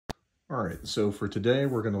All right, so for today,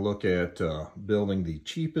 we're going to look at building the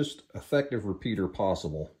cheapest effective repeater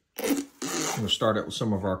possible. I'm going to start out with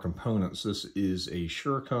some of our components. This is a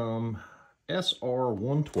SureCom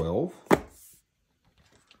SR112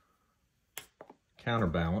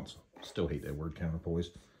 counterbalance. Still hate that word, counterpoise.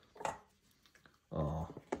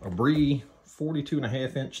 A Bree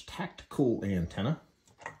 42.5-inch tactical antenna,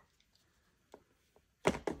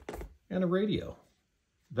 and a radio.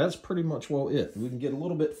 That's pretty much well it. We can get a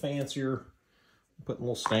little bit fancier, put a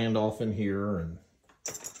little standoff in here and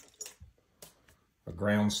a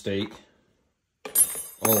ground stake.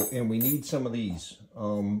 Oh, and we need some of these.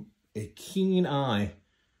 A keen eye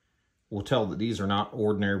will tell that these are not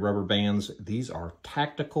ordinary rubber bands. These are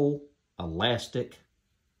tactical elastic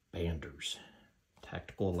banders.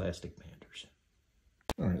 Tactical elastic banders.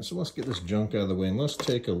 All right, so let's get this junk out of the way and let's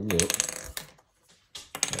take a look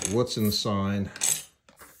at what's inside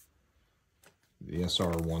the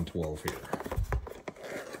SR112 here.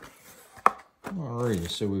 Alrighty,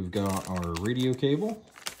 so we've got our radio cable,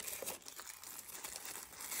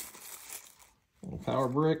 little power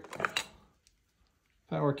brick,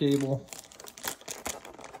 power cable,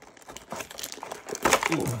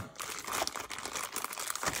 the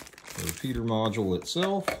repeater module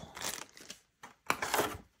itself,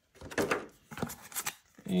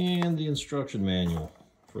 and the instruction manual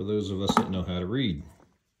for those of us that know how to read.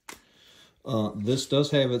 This does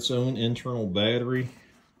have its own internal battery.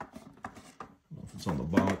 I don't know if it's on the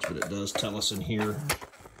box, but it does tell us in here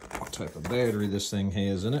what type of battery this thing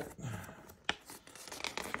has in it.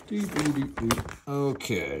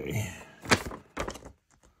 Okay.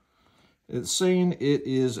 It's saying it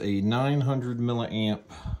is a 900 milliamp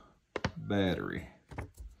battery.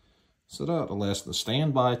 So that'll last the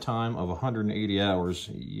standby time of 180 hours.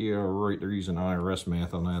 Yeah, right, they're using IRS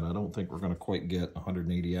math on that. I don't think we're going to quite get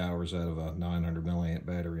 180 hours out of a 900 milliamp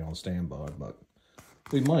battery on standby, but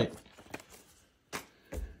we might.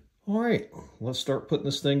 All right, let's start putting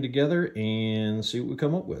this thing together and see what we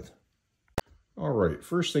come up with. All right,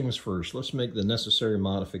 first things first, let's make the necessary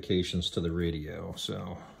modifications to the radio.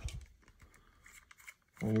 So,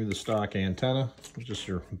 only the stock antenna, just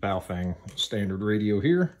your Baofeng standard radio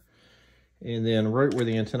here. And then right where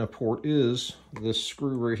the antenna port is, this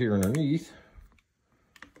screw right here underneath,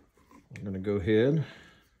 I'm going to go ahead,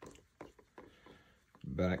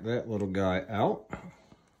 back that little guy out.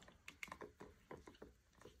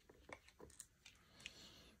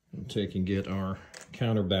 And take and get our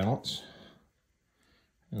counterbalance.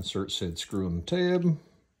 Insert said screw in the tab.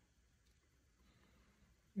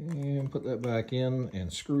 And put that back in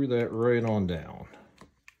and screw that right on down.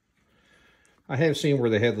 I have seen where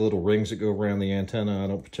they have the little rings that go around the antenna. I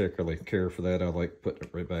don't particularly care for that. I like putting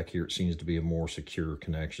it right back here. It seems to be a more secure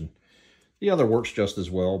connection. The other works just as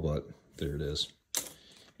well, but there it is.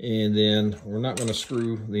 And then we're not going to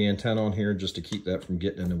screw the antenna on here just to keep that from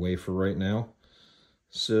getting in the way for right now.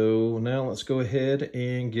 So now let's go ahead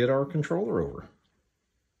and get our controller over.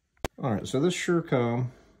 All right, so this SureCom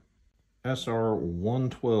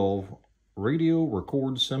SR112 radio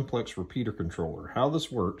record simplex repeater controller. How this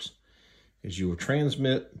works is you will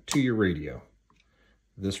transmit to your radio.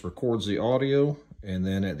 This records the audio, and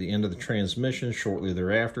then at the end of the transmission, shortly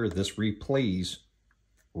thereafter, this replays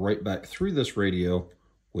right back through this radio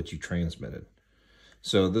what you transmitted.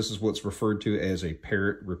 So this is what's referred to as a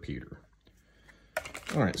parrot repeater.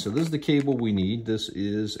 All right, so this is the cable we need. This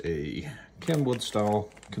is a Kenwood style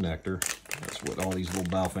connector. That's what all these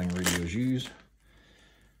little Baofeng radios use.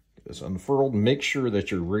 This unfurled. Make sure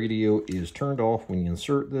that your radio is turned off when you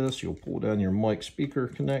insert this. You'll pull down your mic speaker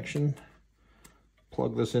connection,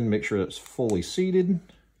 plug this in, make sure it's fully seated,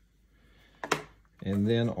 and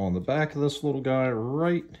then on the back of this little guy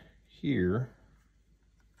right here,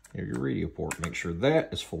 near your radio port, make sure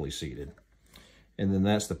that is fully seated, and then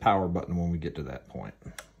that's the power button when we get to that point.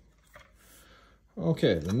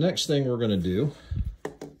 Okay, the next thing we're going to do,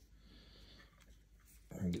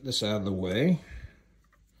 get this out of the way.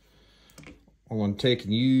 I'm going to take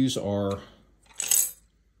and use our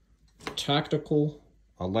tactical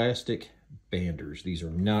elastic banders. These are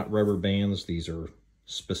not rubber bands. These are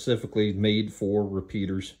specifically made for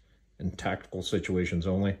repeaters in tactical situations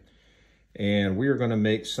only. And we are going to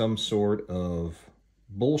make some sort of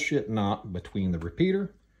bullshit knot between the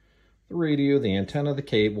repeater, the radio, the antenna, the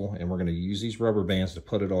cable, and we're going to use these rubber bands to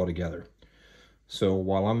put it all together. So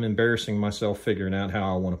while I'm embarrassing myself figuring out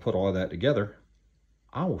how I want to put all of that together,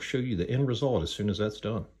 I will show you the end result as soon as that's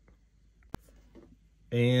done.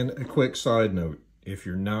 And a quick side note, if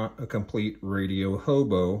you're not a complete radio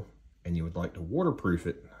hobo and you would like to waterproof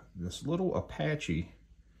it, this little Apache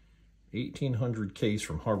 1800 case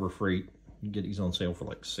from Harbor Freight You get these on sale for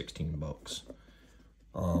like 16 bucks.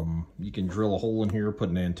 You can drill a hole in here, put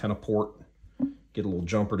an antenna port, get a little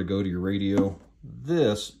jumper to go to your radio.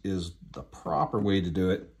 This is the proper way to do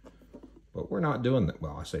it, but we're not doing that.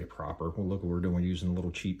 Well, I say proper. Well, look what we're doing. We're using a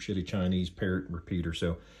little cheap, shitty Chinese parrot repeater.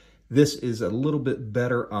 So this is a little bit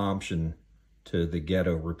better option to the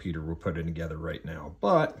ghetto repeater we're putting together right now.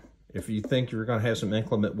 But if you think you're going to have some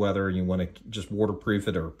inclement weather and you want to just waterproof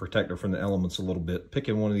it or protect it from the elements a little bit,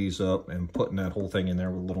 picking one of these up and putting that whole thing in there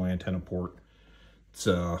with a little antenna port, it's,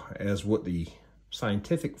 as what the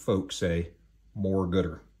scientific folks say, more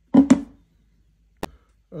gooder.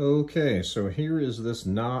 Okay, so here is this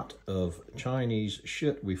knot of Chinese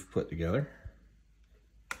shit we've put together.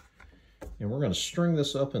 And we're going to string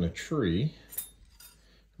this up in a tree.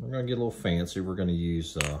 We're going to get a little fancy. We're going to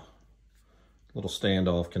use a little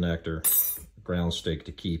standoff connector, ground stake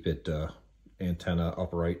to keep it antenna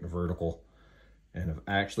upright and vertical. And I've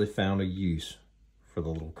actually found a use for the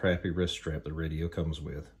little crappy wrist strap the radio comes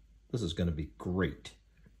with. This is going to be great.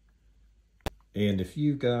 And if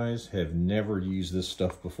you guys have never used this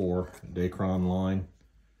stuff before, Dacron line,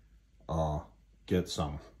 get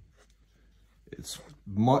some. It's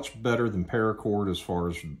much better than paracord as far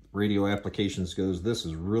as radio applications goes. This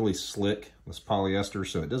is really slick. This polyester,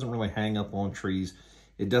 so it doesn't really hang up on trees.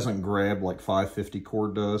 It doesn't grab like 550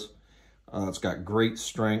 cord does. It's got great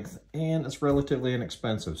strength, and it's relatively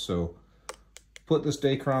inexpensive. So put this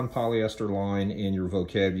Dacron polyester line in your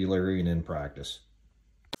vocabulary and in practice.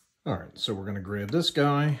 All right, so we're going to grab this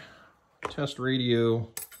guy, test radio,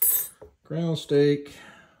 ground stake,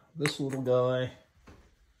 this little guy,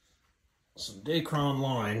 some Dacron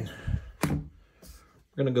line. We're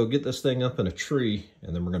going to go get this thing up in a tree,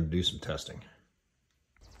 and then we're going to do some testing.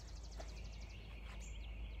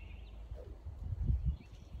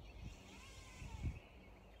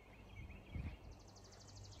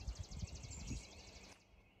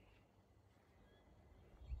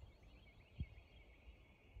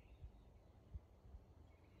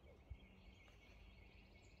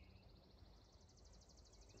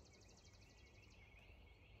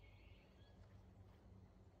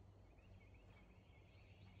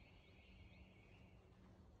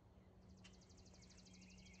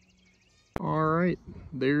 All right,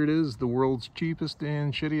 there it is, the world's cheapest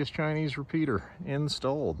and shittiest Chinese repeater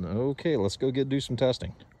installed. Okay, let's go do some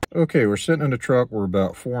testing. Okay, we're sitting in the truck. We're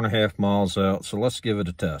about 4.5 miles out, so let's give it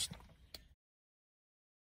a test.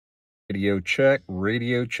 Radio check,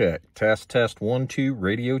 radio check. Test, test, 1, 2,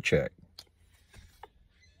 radio check.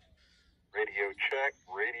 Radio check,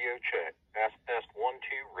 radio check. Test, test, 1, 2,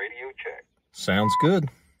 radio check. Sounds good.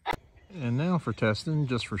 And now for testing,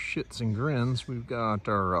 just for shits and grins, we've got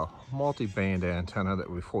our multi-band antenna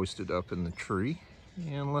that we've hoisted up in the tree.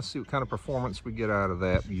 And let's see what kind of performance we get out of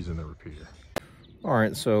that using the repeater. All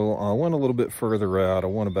right, so I went a little bit further out. I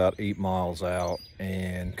went about 8 miles out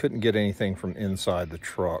and couldn't get anything from inside the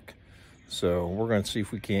truck. So we're going to see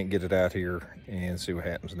if we can't get it out here and see what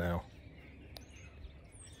happens now.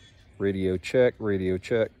 Radio check,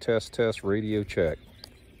 test, test, radio check.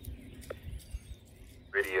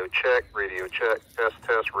 Radio check, test,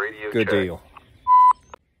 test, radio check. Good deal.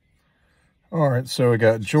 All right, so we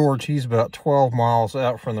got George. He's about 12 miles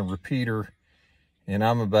out from the repeater, and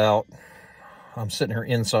I'm sitting here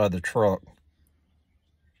inside the truck.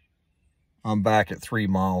 I'm back at 3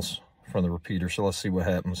 miles from the repeater, so let's see what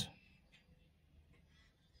happens.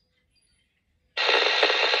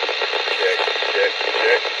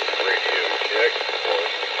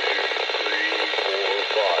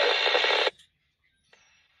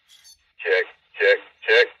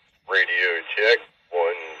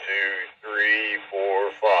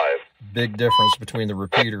 Big difference between the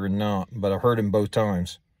repeater and not, but I heard him both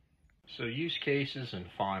times. So use cases and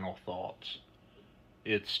final thoughts.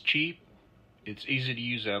 It's cheap, it's easy to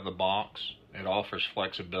use out of the box, it offers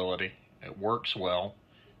flexibility, it works well,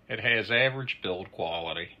 it has average build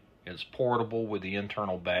quality, it's portable with the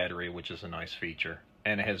internal battery, which is a nice feature,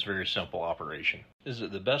 and it has very simple operation. Is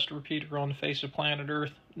it the best repeater on the face of planet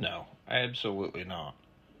Earth? No, absolutely not.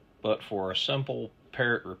 But for a simple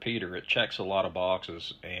parrot repeater, it checks a lot of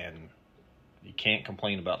boxes, and you can't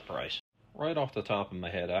complain about the price. Right off the top of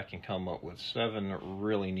my head, I can come up with 7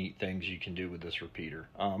 really neat things you can do with this repeater.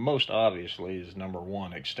 Most obviously is number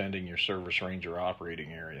 1, extending your service range or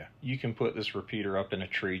operating area. You can put this repeater up in a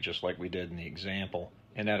tree just like we did in the example,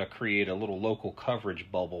 and that'll create a little local coverage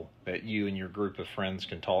bubble that you and your group of friends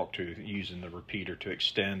can talk to using the repeater to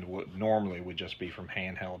extend what normally would just be from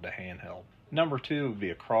handheld to handheld. Number 2 would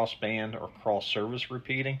be a cross-band or cross-service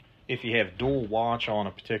repeating. If you have dual watch on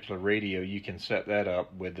a particular radio, you can set that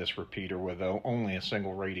up with this repeater with only a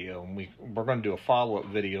single radio. And we're going to do a follow-up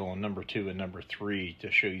video on number 2 and number 3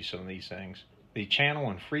 to show you some of these things. The channel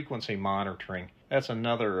and frequency monitoring, that's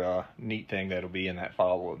another neat thing that'll be in that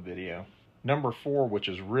follow-up video. Number 4, which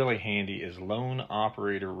is really handy, is lone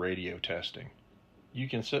operator radio testing. You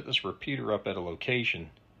can set this repeater up at a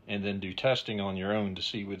location and then do testing on your own to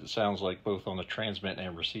see what it sounds like both on the transmit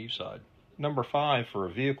and receive side. Number 5, for a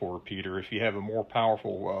vehicle repeater, if you have a more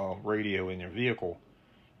powerful radio in your vehicle,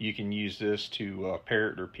 you can use this to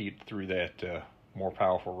parrot repeat through that more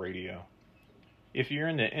powerful radio. If you're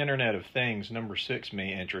in the Internet of Things, number 6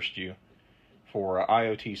 may interest you. For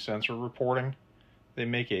IoT sensor reporting, they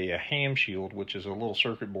make a ham shield, which is a little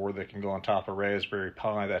circuit board that can go on top of Raspberry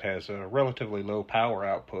Pi that has a relatively low power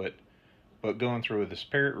output, but going through this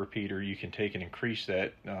parrot repeater, you can take and increase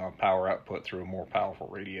that power output through a more powerful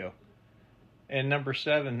radio. And number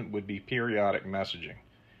 7 would be periodic messaging.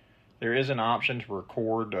 There is an option to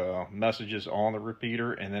record messages on the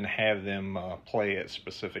repeater and then have them play at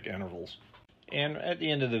specific intervals. And at the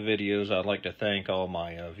end of the videos, I'd like to thank all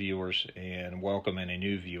my viewers and welcome any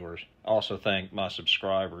new viewers. Also thank my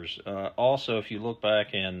subscribers. Also, if you look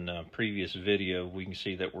back in a previous video, we can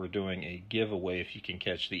see that we're doing a giveaway. If you can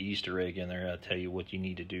catch the Easter egg in there, I'll tell you what you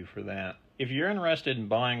need to do for that. If you're interested in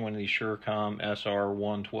buying one of these SureCom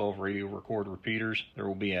SR112 radio record repeaters, there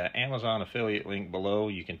will be an Amazon affiliate link below.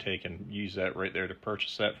 You can take and use that right there to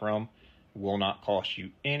purchase that from. Will not cost you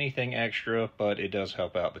anything extra, but it does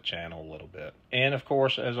help out the channel a little bit. And of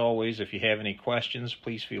course, as always, if you have any questions,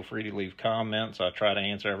 please feel free to leave comments. I try to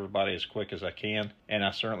answer everybody as quick as I can, and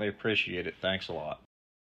I certainly appreciate it. Thanks a lot.